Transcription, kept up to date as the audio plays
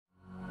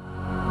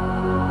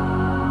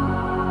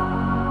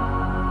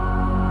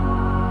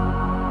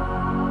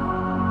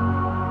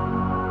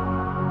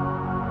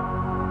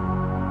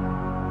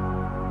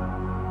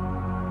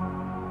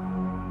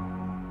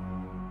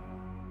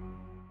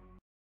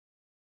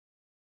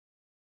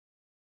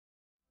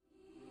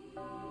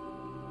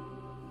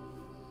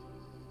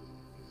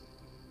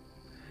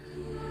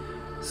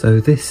So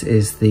this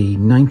is the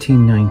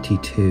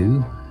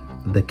 1992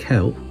 The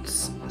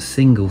Celts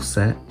single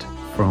set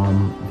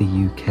from the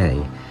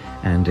UK,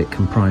 and it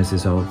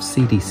comprises of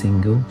CD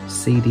single,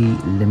 CD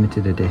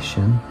limited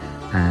edition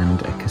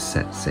and a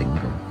cassette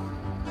single.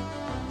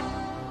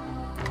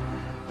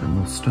 And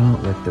we'll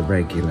start with the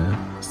regular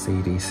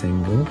CD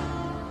single.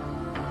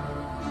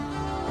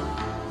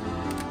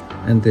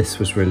 And this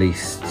was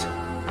released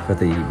for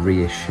the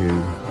reissue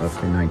of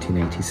the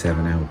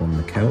 1987 album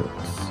The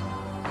Celts.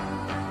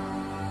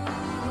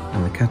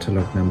 And the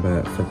catalogue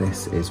number for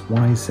this is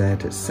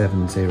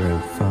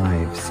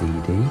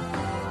YZ705CD,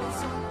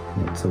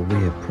 and it's a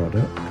weird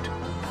product.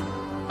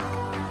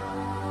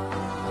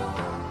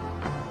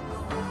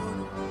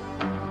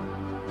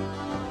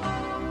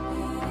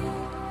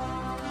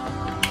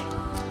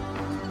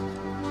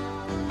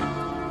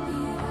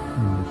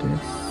 And the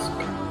disc.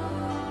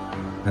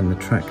 And the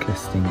track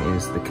listing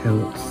is The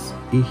Celts,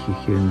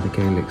 Ichicune, The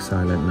Gaelic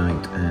Silent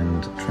Night,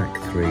 and track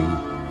 3,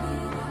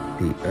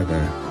 the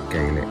other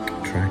Gaelic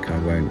track. I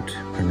won't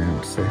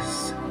pronounce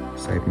this,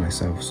 save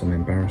myself some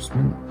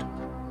embarrassment.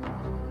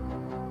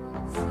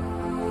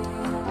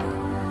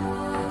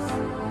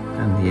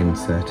 And the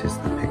insert is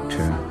the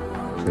picture,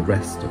 the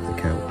rest of the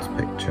Celts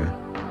picture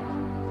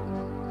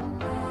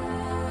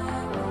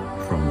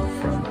from the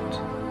front.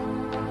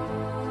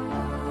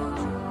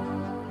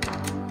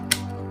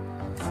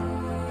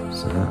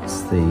 So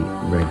that's the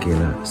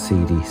regular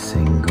CD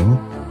single.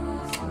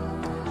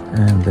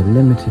 And the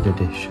limited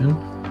edition.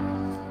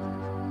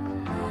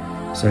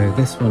 So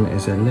this one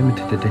is a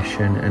limited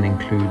edition and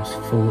includes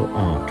 4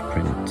 art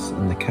prints,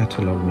 and the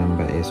catalogue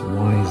number is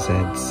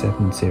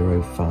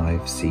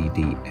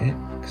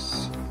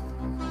YZ705CDX.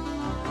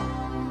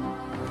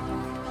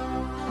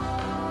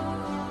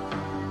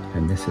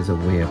 And this is a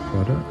weird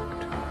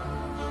product.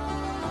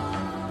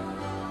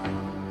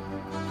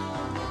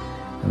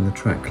 And the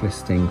track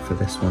listing for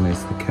this one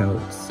is The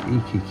Celts,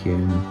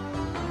 Ichicune,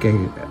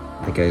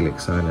 The Gaelic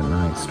Silent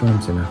Night,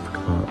 Storms in Africa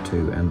Part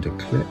 2 and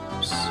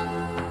Eclipse.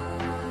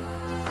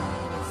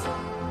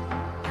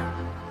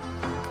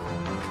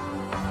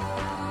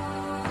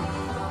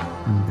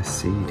 And the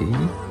CD.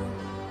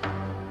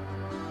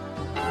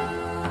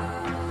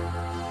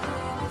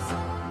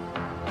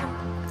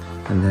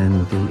 And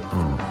then the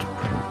art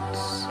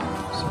prints.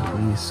 So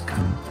these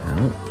come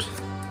out.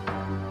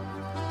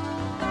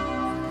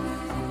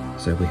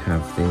 So we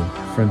have the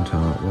front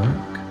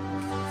artwork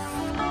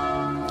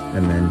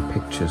and then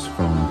pictures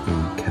from the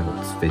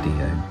Celts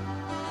video.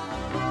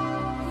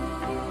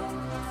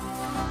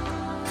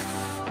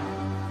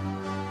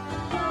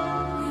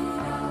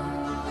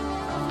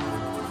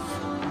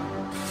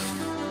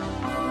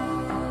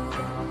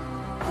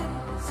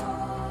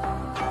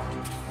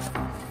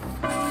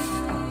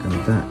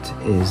 That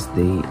is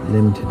the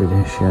limited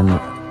edition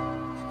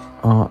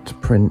art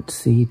print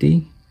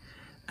CD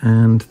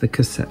and the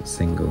cassette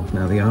single.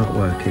 Now the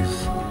artwork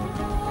is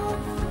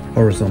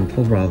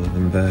horizontal rather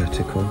than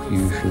vertical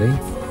usually.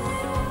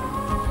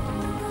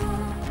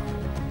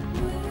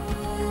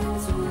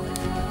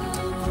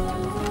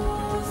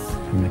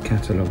 And the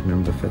catalogue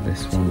number for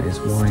this one is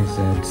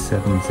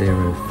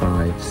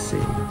YZ705C.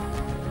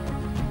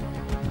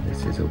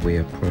 This is a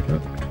weird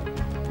product.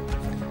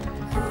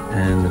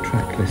 And the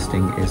track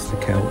listing is The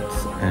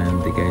Celts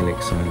and The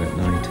Gaelic Silent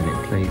Night, and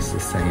it plays the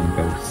same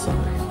both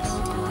sides.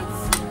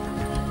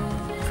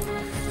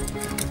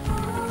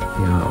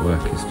 The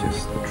artwork is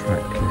just the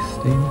track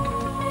listing.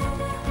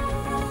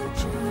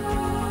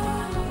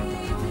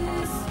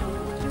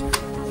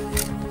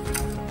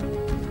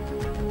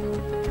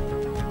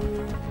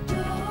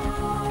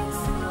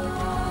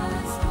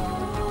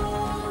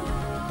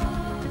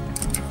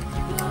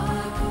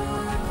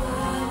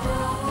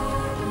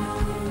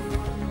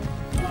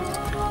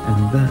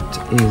 And that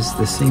is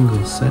the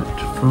single set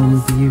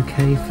from the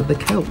UK for The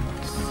Celts.